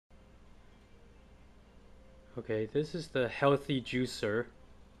Okay, this is the healthy juicer.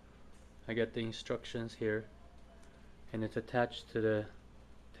 I got the instructions here, and it's attached to the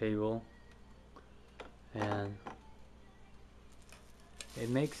table, and it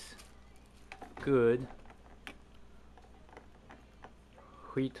makes good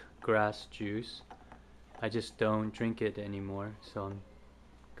wheat grass juice. I just don't drink it anymore, so I'm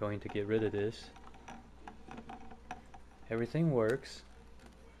going to get rid of this. Everything works.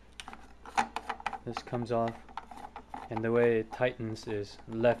 This comes off, and the way it tightens is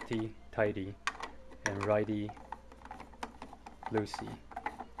lefty tighty and righty loosey.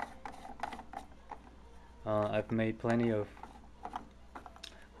 I've made plenty of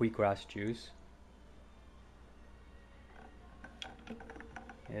wheatgrass juice.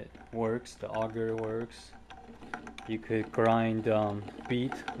 It works, the auger works. You could grind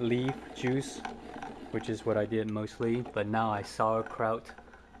beet leaf juice, which is what I did mostly, but now I sauerkraut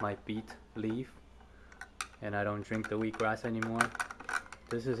my beet leaf, and I don't drink the wheatgrass anymore.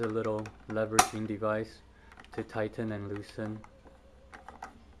 This is a little leveraging device to tighten and loosen.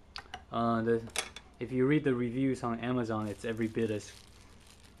 If you read the reviews on Amazon, it's every bit as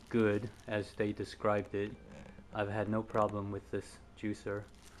good as they described it. I've had no problem with this juicer.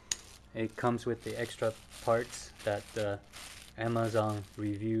 It comes with the extra parts that the Amazon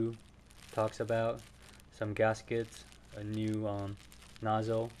review talks about. Some gaskets, a new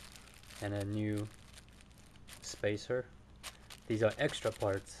nozzle, and a new spacer. These are extra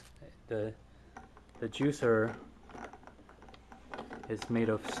parts. The juicer is made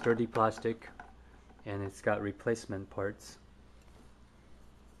of sturdy plastic, and it's got replacement parts.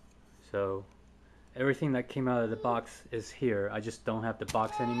 So everything that came out of the box is here. I just don't have the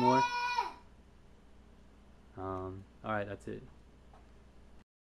box anymore. Alright, that's it.